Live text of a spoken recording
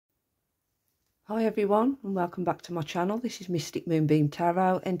Hi everyone and welcome back to my channel. This is Mystic Moonbeam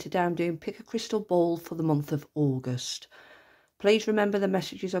Tarot and today I'm doing Pick a Crystal Ball for the month of August. Please remember the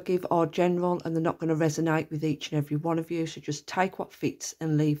messages I give are general and they're not going to resonate with each and every one of you, so just take what fits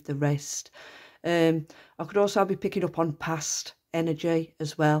and leave the rest. I could also be picking up on past energy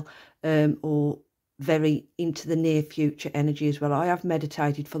as well, or very into the near future energy as well. I have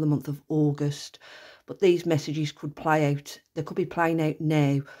meditated for the month of August, but these messages could play out. They could be playing out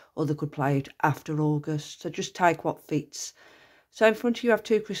now or they could play out after August. So just take what fits. So in front of you have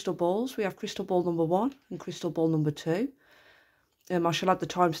two crystal balls. We have crystal ball number 1 and crystal ball number 2. I shall add the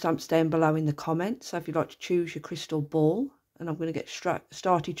timestamps down below in the comments. So if you'd like to choose your crystal ball, and I'm going to get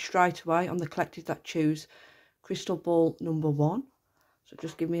started straight away on the collective that choose crystal ball number 1. So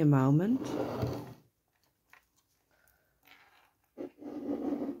just give me a moment.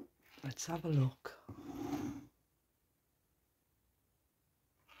 Let's have a look.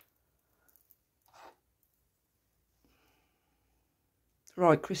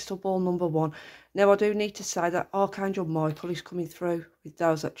 Right, crystal ball number 1. Now I do need to say that Archangel Michael is coming through with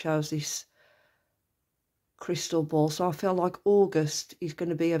those that chose this crystal ball. So I feel like August is going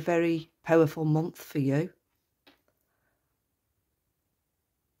to be a very powerful month for you,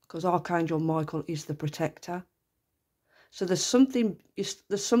 because Archangel Michael is the protector. So there's something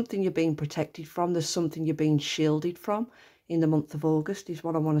you're being protected from. There's something you're being shielded from in the month of August is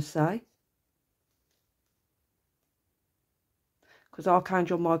what I want to say. Because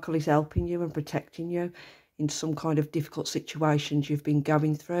Archangel Michael is helping you and protecting you in some kind of difficult situations you've been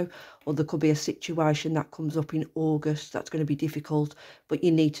going through. Or there could be a situation that comes up in August that's going to be difficult, but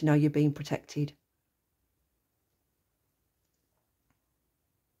you need to know you're being protected.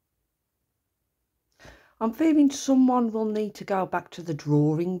 I'm feeling someone will need to go back to the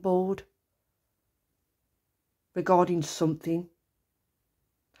drawing board regarding something.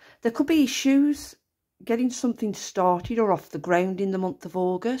 There could be issues getting something started or off the ground in the month of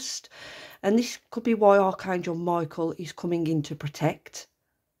August. And this could be why Archangel Michael is coming in to protect.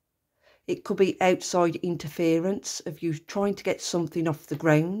 It could be outside interference of you trying to get something off the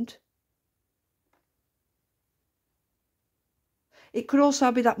ground. It could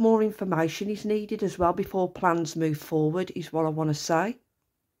also be that more information is needed as well before plans move forward, is what I want to say.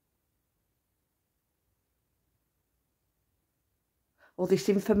 Or this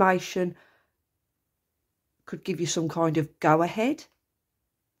information could give you some kind of go-ahead.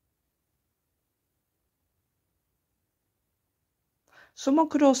 Someone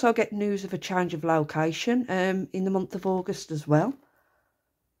could also get news of a change of location in the month of August as well.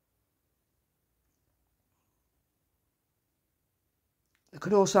 There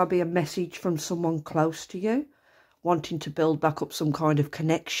could also be a message from someone close to you, wanting to build back up some kind of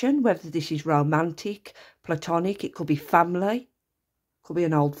connection, whether this is romantic, platonic, it could be family, could be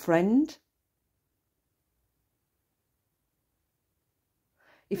an old friend.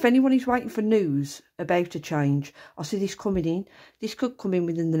 If anyone is waiting for news about a change, I see this coming in. This could come in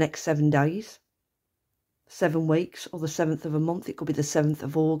within the next 7 days, 7 weeks, or the 7th of a month. It could be the 7th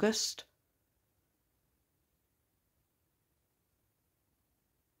of August.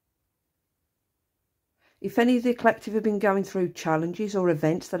 If any of the collective have been going through challenges or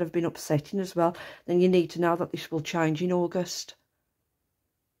events that have been upsetting as well, then you need to know that this will change in August.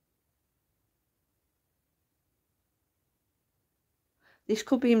 This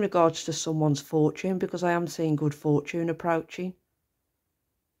could be in regards to someone's fortune, because I am seeing good fortune approaching.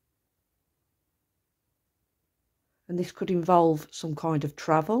 And this could involve some kind of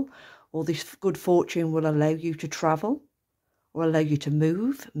travel, or this good fortune will allow you to travel, or allow you to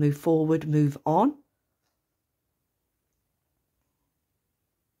move forward, move on.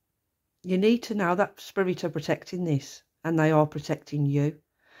 You need to know that spirit are protecting this, and they are protecting you,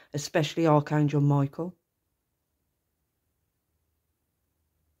 especially Archangel Michael.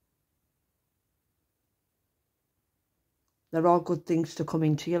 There are good things to come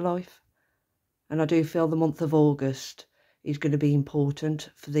into your life, and I do feel the month of August is going to be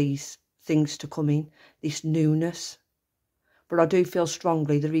important for these things to come in, this newness. But I do feel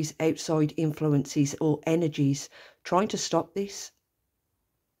strongly there is outside influences or energies trying to stop this.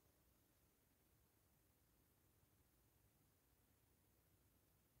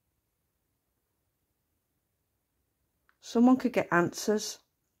 Someone could get answers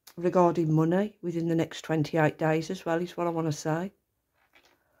regarding money within the next 28 days as well, is what I want to say.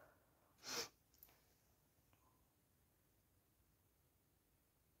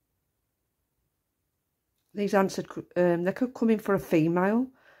 These answers, they could come in for a female.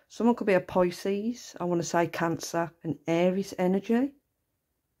 Someone could be a Pisces, I want to say Cancer, and Aries energy.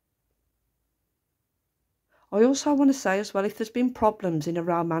 I also want to say as well, if there's been problems in a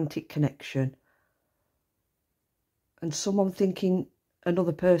romantic connection, and someone thinking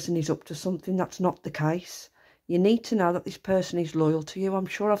another person is up to something. That's not the case. You need to know that this person is loyal to you. I'm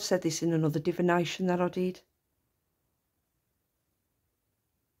sure I've said this in another divination that I did.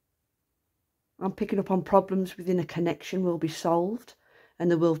 I'm picking up on problems within a connection will be solved, and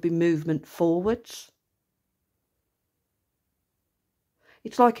there will be movement forwards.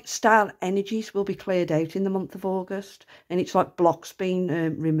 It's like stale energies will be cleared out in the month of August, and it's like blocks being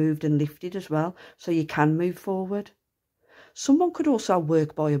removed and lifted as well, so you can move forward. Someone could also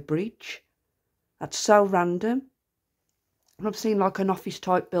work by a bridge. That's so random. And I've seen like an office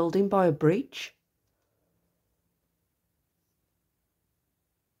type building by a bridge.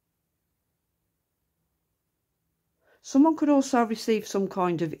 Someone could also receive some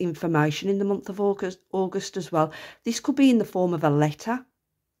kind of information in the month of August as well. This could be in the form of a letter.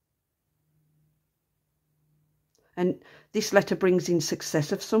 And this letter brings in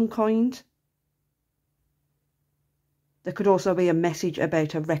success of some kind. There could also be a message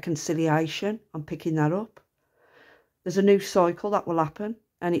about a reconciliation. I'm picking that up. There's a new cycle that will happen,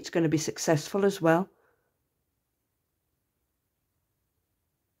 and it's going to be successful as well.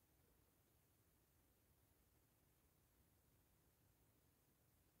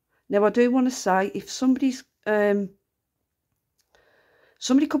 Now, I do want to say, if somebody's somebody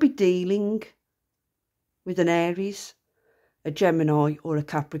could be dealing with an Aries, a Gemini, or a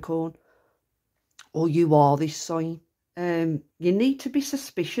Capricorn, or you are this sign. You need to be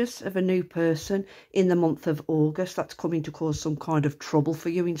suspicious of a new person in the month of August that's coming to cause some kind of trouble for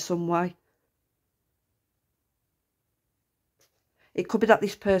you in some way. It could be that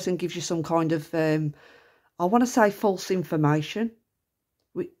this person gives you some kind of, I want to say false information,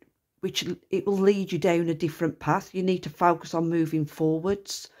 which it will lead you down a different path. You need to focus on moving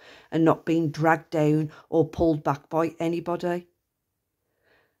forwards and not being dragged down or pulled back by anybody.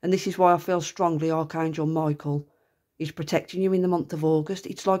 And this is why I feel strongly Archangel Michael is protecting you in the month of August.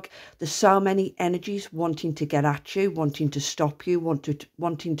 It's like there's so many energies wanting to get at you, wanting to stop you,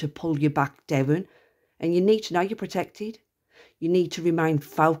 wanting to pull you back down. And you need to know you're protected. You need to remain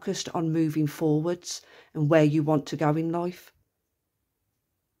focused on moving forwards and where you want to go in life.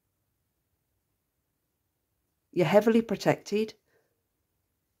 You're heavily protected.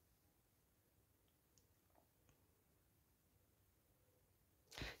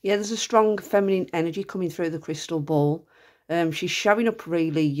 Yeah, there's a strong feminine energy coming through the crystal ball. She's showing up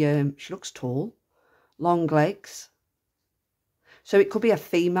really, she looks tall, long legs. So it could be a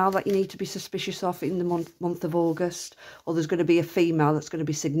female that you need to be suspicious of in the month of August, or there's going to be a female that's going to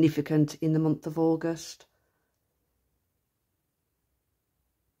be significant in the month of August.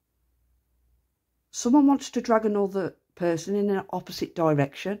 Someone wants to drag another person in an opposite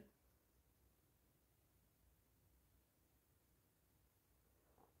direction.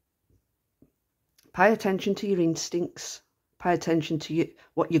 Pay attention to your instincts. Pay attention to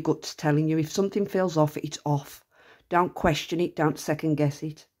what your gut's telling you. If something feels off, it's off. Don't question it. Don't second guess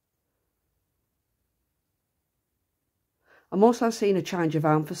it. I'm also seeing a change of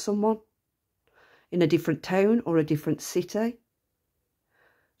home for someone in a different town or a different city.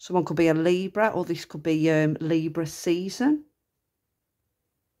 Someone could be a Libra, or this could be Libra season.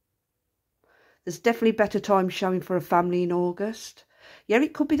 There's definitely better times showing for a family in August. Yeah,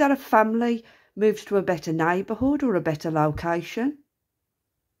 it could be that a family moves to a better neighbourhood or a better location.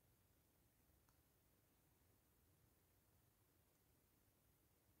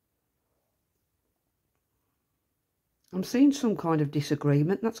 I'm seeing some kind of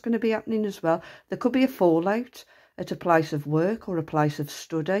disagreement that's going to be happening as well. There could be a fallout at a place of work or a place of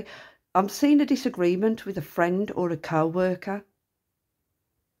study. I'm seeing a disagreement with a friend or a co-worker.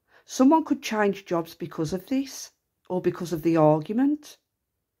 Someone could change jobs because of this, or because of the argument.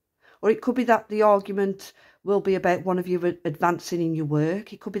 Or it could be that the argument will be about one of you advancing in your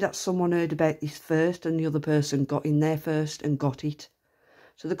work. It could be that someone heard about this first and the other person got in there first and got it.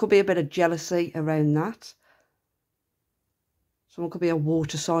 So there could be a bit of jealousy around that. Someone could be a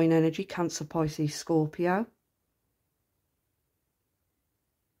water sign energy, Cancer, Pisces, Scorpio.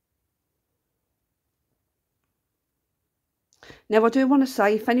 Now, I do want to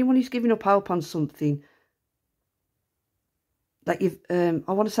say, if anyone is giving up hope on something that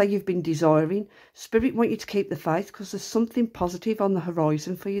I want to say you've been desiring, Spirit want you to keep the faith, because there's something positive on the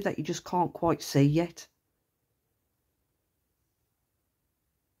horizon for you that you just can't quite see yet.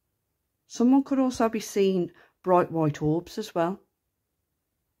 Someone could also be seeing bright white orbs as well.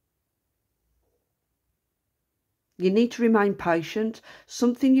 You need to remain patient.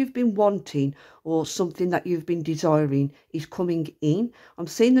 Something you've been wanting or something that you've been desiring is coming in. I'm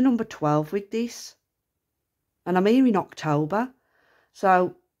seeing the number 12 with this. And I'm here in October.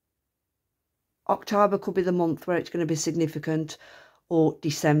 So October could be the month where it's going to be significant, or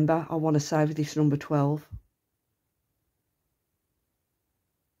December, I want to say, with this number 12.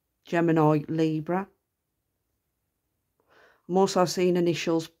 Gemini, Libra. I'm also seeing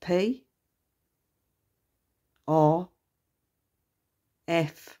initials P, R,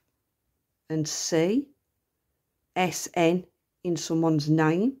 F and C, SN in someone's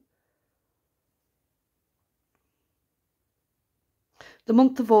name. The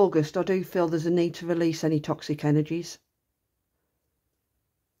month of August, I do feel there's a need to release any toxic energies.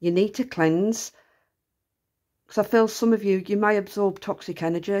 You need to cleanse, because I feel some of you may absorb toxic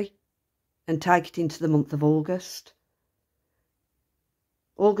energy and take it into the month of August.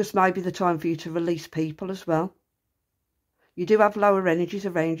 August may be the time for you to release people as well. You do have lower energies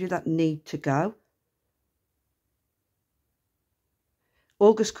around you that need to go.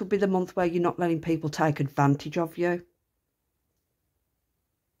 August could be the month where you're not letting people take advantage of you.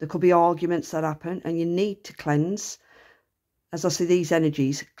 There could be arguments that happen and you need to cleanse, as I see these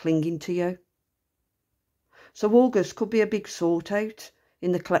energies clinging to you. So August could be a big sort out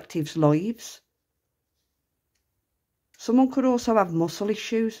in the collective's lives. Someone could also have muscle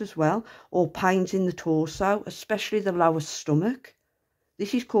issues as well, or pains in the torso, especially the lower stomach.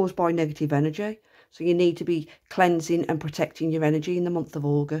 This is caused by negative energy, so you need to be cleansing and protecting your energy in the month of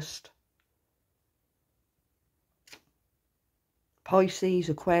August. Pisces,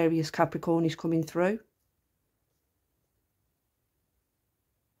 Aquarius, Capricorn is coming through.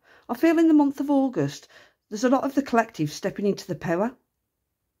 I feel in the month of August, there's a lot of the collective stepping into the power.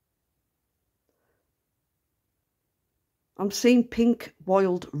 I'm seeing pink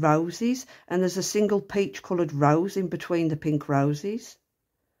wild roses, and there's a single peach coloured rose in between the pink roses.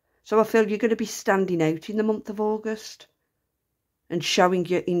 So I feel you're going to be standing out in the month of August and showing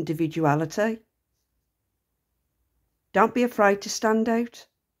your individuality. Don't be afraid to stand out.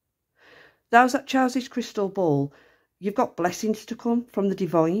 Those that chose this crystal ball, you've got blessings to come from the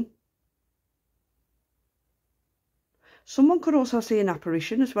divine. Someone could also see an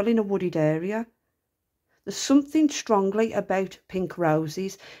apparition as well in a wooded area. There's something strongly about pink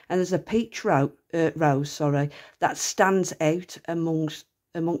roses, and there's a peach rose, that stands out amongst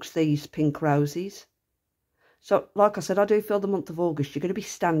these pink roses. So, like I said, I do feel the month of August, you're going to be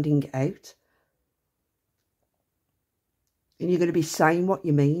standing out. And you're going to be saying what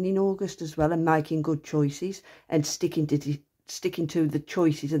you mean in August as well, and making good choices and sticking to the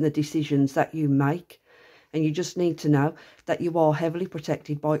choices and the decisions that you make. And you just need to know that you are heavily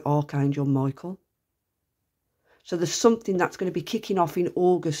protected by Archangel Michael. So there's something that's going to be kicking off in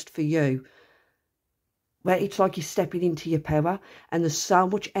August for you, where it's like you're stepping into your power, and there's so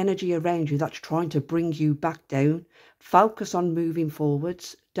much energy around you that's trying to bring you back down. Focus on moving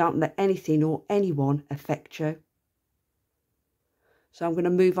forwards. Don't let anything or anyone affect you. So I'm going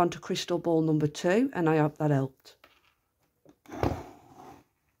to move on to crystal ball number 2, and I hope that helped.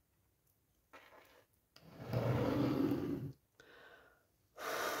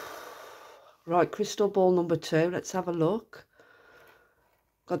 Right, crystal ball number 2, let's have a look.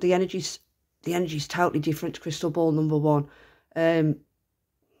 God, the energy's totally different to crystal ball number 1. Let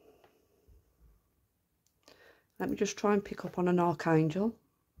me just try and pick up on an archangel.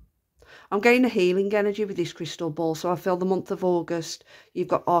 I'm getting a healing energy with this crystal ball, so I feel the month of August, you've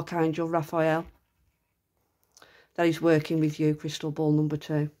got Archangel Raphael that is working with you, crystal ball number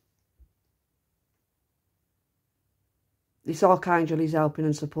 2. This archangel is helping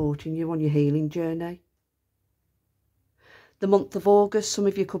and supporting you on your healing journey. The month of August, some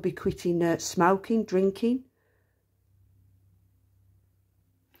of you could be quitting smoking, drinking.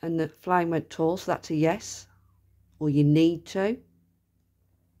 And the flame went tall, so that's a yes. Or you need to.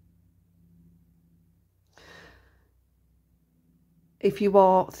 If you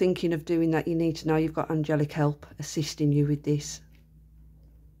are thinking of doing that, you need to know you've got angelic help assisting you with this.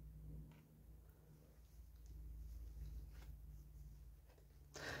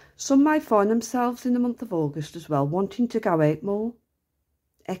 Some may find themselves in the month of August as well wanting to go out more,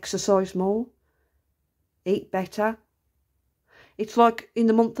 exercise more, eat better. It's like in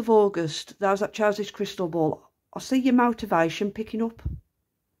the month of August, those that chose this crystal ball, I see your motivation picking up,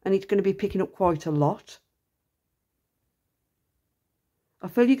 and it's going to be picking up quite a lot. I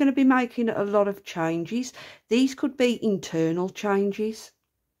feel you're going to be making a lot of changes. These could be internal changes,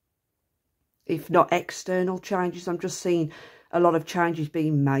 if not external changes. I'm just seeing a lot of changes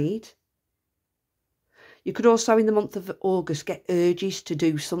being made. You could also, in the month of August, get urges to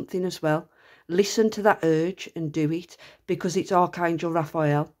do something as well. Listen to that urge and do it, because it's Archangel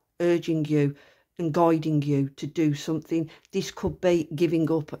Raphael urging you and guiding you to do something. This could be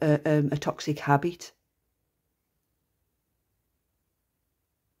giving up a toxic habit.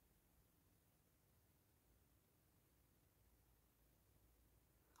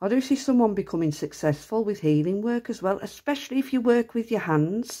 I do see someone becoming successful with healing work as well, especially if you work with your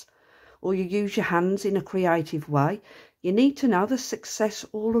hands or you use your hands in a creative way. You need to know there's success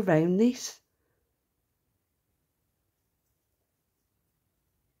all around this.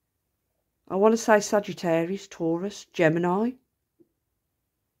 I want to say Sagittarius, Taurus, Gemini.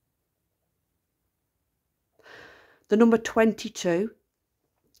 The number 22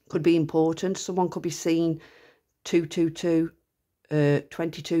 could be important. Someone could be seeing 222,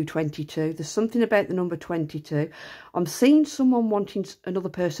 2222. There's something about the number 22. I'm seeing someone wanting another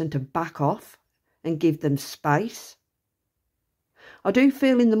person to back off and give them space. I do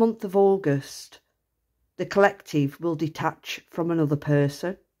feel in the month of August, the collective will detach from another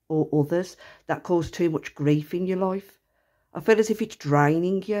person or others that cause too much grief in your life. I feel as if it's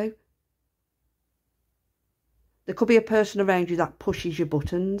draining you. There could be a person around you that pushes your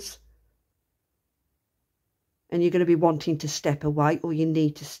buttons and you're going to be wanting to step away, or you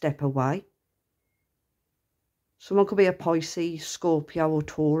need to step away. Someone could be a Pisces, Scorpio or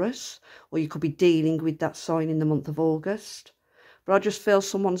Taurus, or you could be dealing with that sign in the month of August. But I just feel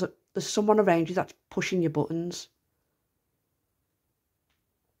there's someone around you that's pushing your buttons.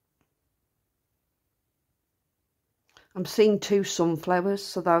 I'm seeing 2 sunflowers,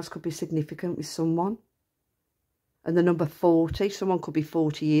 so those could be significant with someone. And the number 40, someone could be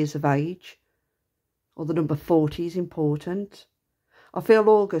 40 years of age, or the number 40 is important. I feel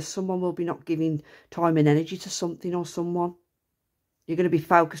August, someone will be not giving time and energy to something or someone. You're going to be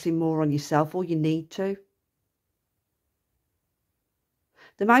focusing more on yourself, or you need to.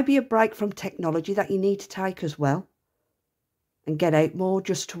 There may be a break from technology that you need to take as well, and get out more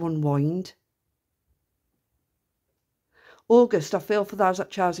just to unwind. August, I feel for those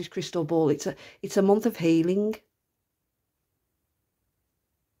that chose this crystal ball, it's a month of healing.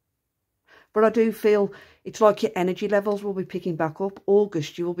 But I do feel it's like your energy levels will be picking back up.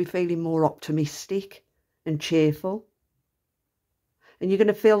 August, you will be feeling more optimistic and cheerful. And you're going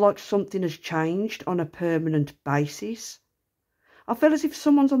to feel like something has changed on a permanent basis. I feel as if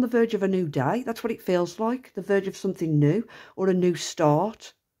someone's on the verge of a new day. That's what it feels like, the verge of something new or a new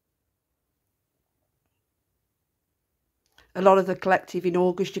start. A lot of the collective in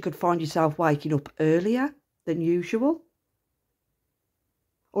August, you could find yourself waking up earlier than usual.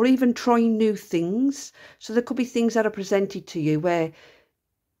 Or even trying new things. So there could be things that are presented to you where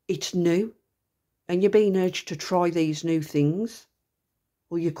it's new and you're being urged to try these new things.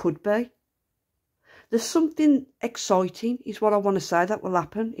 Or you could be. There's something exciting is what I want to say that will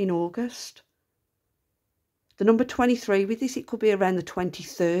happen in August. The number 23 with this, it could be around the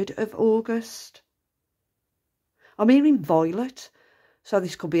 23rd of August. I'm hearing violet, so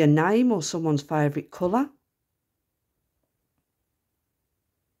this could be a name or someone's favourite colour.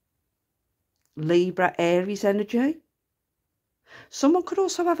 Libra, Aries energy. Someone could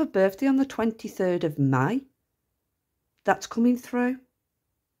also have a birthday on the 23rd of May. That's coming through.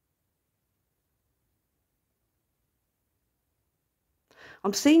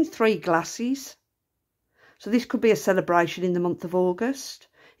 I'm seeing 3 glasses. So this could be a celebration in the month of August.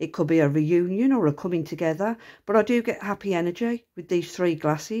 It could be a reunion or a coming together. But I do get happy energy with these 3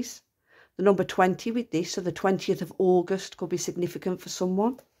 glasses. The number 20 with this, so the 20th of August could be significant for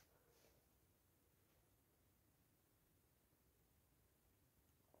someone.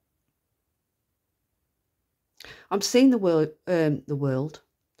 I'm seeing the world.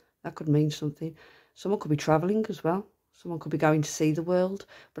 That could mean something. Someone could be travelling as well. Someone could be going to see the world.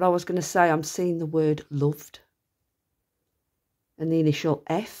 But I was going to say I'm seeing the word loved. And the initial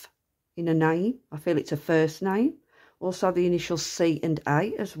F in a name. I feel it's a first name. Also the initials C and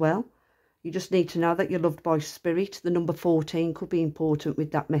A as well. You just need to know that you're loved by spirit. The number 14 could be important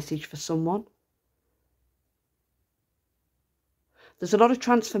with that message for someone. There's a lot of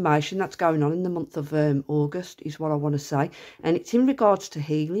transformation that's going on in the month of August is what I want to say. And it's in regards to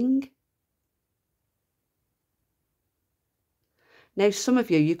healing. Now, some of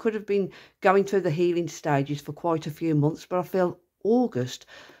you could have been going through the healing stages for quite a few months, but I feel August,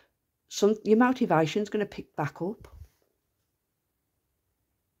 your motivation's going to pick back up.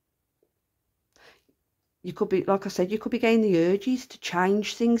 You could be, like I said, you could be getting the urges to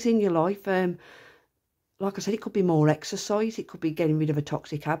change things in your life. Like I said, it could be more exercise. It could be getting rid of a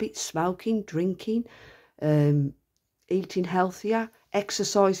toxic habit, smoking, drinking, eating healthier,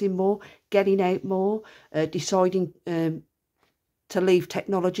 exercising more, getting out more, deciding to leave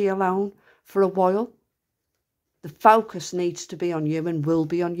technology alone for a while. The focus needs to be on you and will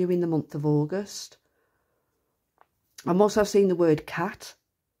be on you in the month of August. I'm also seeing the word cat.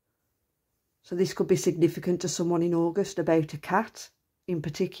 So this could be significant to someone in August about a cat in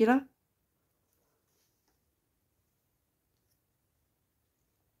particular.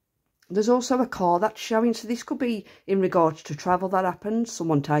 There's also a car that's showing, so this could be in regards to travel that happens,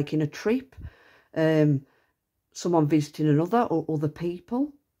 someone taking a trip, someone visiting another or other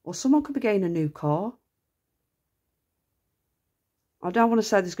people, or someone could be getting a new car. I don't want to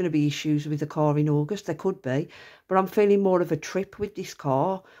say there's going to be issues with the car in August, there could be, but I'm feeling more of a trip with this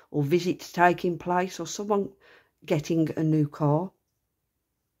car, or visits taking place, or someone getting a new car.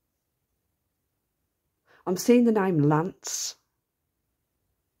 I'm seeing the name Lance.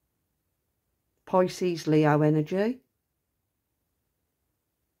 Pisces, Leo energy.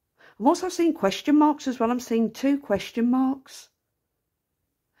 I'm also seeing question marks as well. I'm seeing 2 question marks.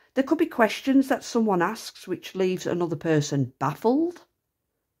 There could be questions that someone asks which leaves another person baffled.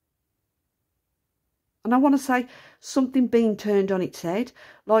 And I want to say something being turned on its head.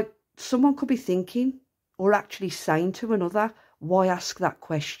 Like someone could be thinking or actually saying to another, why ask that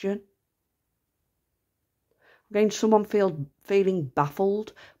question? Again, someone feeling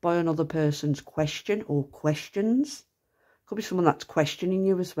baffled by another person's question or questions. Could be someone that's questioning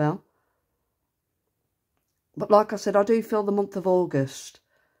you as well. But like I said, I do feel the month of August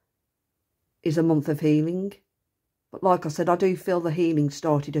is a month of healing. But like I said, I do feel the healing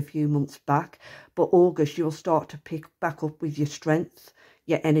started a few months back. But August, you'll start to pick back up with your strength,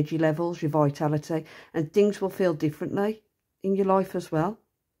 your energy levels, your vitality. And things will feel differently in your life as well.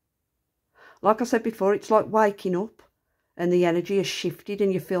 Like I said before, it's like waking up and the energy has shifted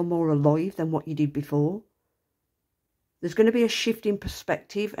and you feel more alive than what you did before. There's going to be a shift in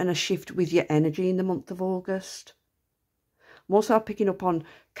perspective and a shift with your energy in the month of August. I'm also picking up on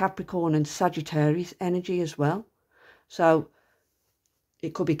Capricorn and Sagittarius energy as well. So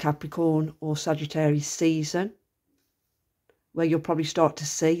it could be Capricorn or Sagittarius season, where you'll probably start to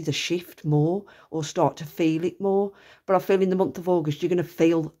see the shift more or start to feel it more. But I feel in the month of August, you're going to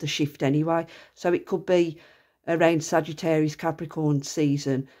feel the shift anyway. So it could be around Sagittarius, Capricorn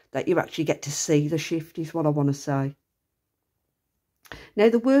season that you actually get to see the shift is what I want to say. Now,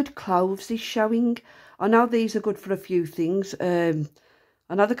 the word cloves is showing. I know these are good for a few things. I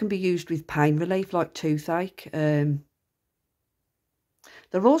know they can be used with pain relief, like toothache.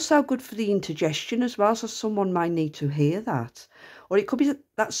 They're also good for the indigestion as well, so someone may need to hear that. Or it could be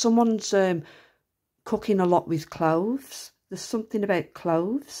that someone's cooking a lot with cloves. There's something about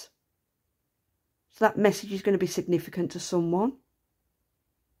cloves. So that message is going to be significant to someone.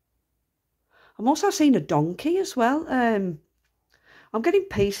 I'm also seeing a donkey as well. I'm getting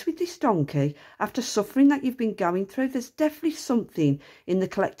peace with this donkey. After suffering that you've been going through, there's definitely something in the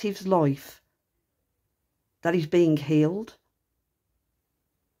collective's life that is being healed.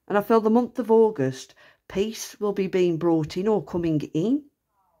 And I feel the month of August, peace will be being brought in or coming in.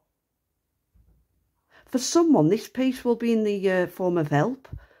 For someone, this peace will be in the form of help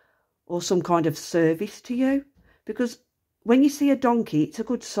or some kind of service to you. Because when you see a donkey, it's a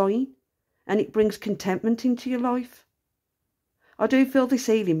good sign and it brings contentment into your life. I do feel this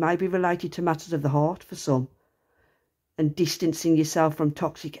healing may be related to matters of the heart for some, and distancing yourself from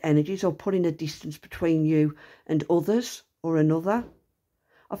toxic energies or putting a distance between you and others or another.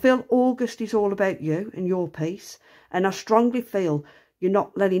 I feel August is all about you and your peace, and I strongly feel you're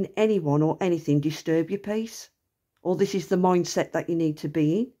not letting anyone or anything disturb your peace, or this is the mindset that you need to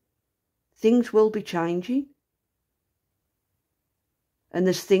be in. Things will be changing. And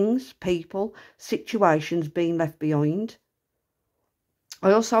there's things, people, situations being left behind.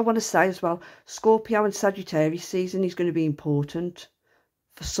 I also want to say as well, Scorpio and Sagittarius season is going to be important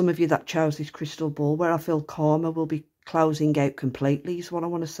for some of you that chose this crystal ball, where I feel karma will be closing out completely is what I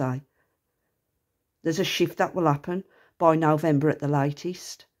want to say. There's a shift that will happen by November at the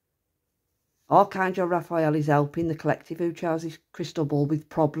latest. Archangel Raphael is helping the collective who chose this crystal ball with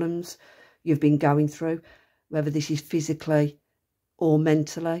problems you've been going through, whether this is physically or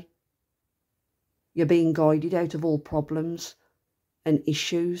mentally. You're being guided out of all problems and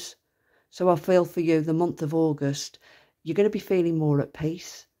issues. So I feel for you, the month of August, you're going to be feeling more at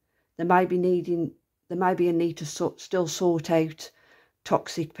peace. There may be a need to still sort out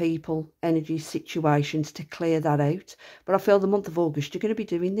toxic people, energy, situations to clear that out. But I feel the month of August, you're going to be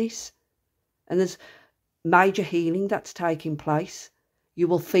doing this. And there's major healing that's taking place. You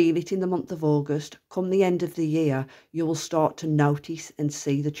will feel it in the month of August. Come the end of the year, you will start to notice and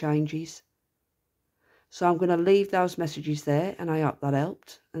see the changes. So I'm going to leave those messages there, and I hope that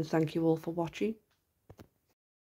helped. And thank you all for watching.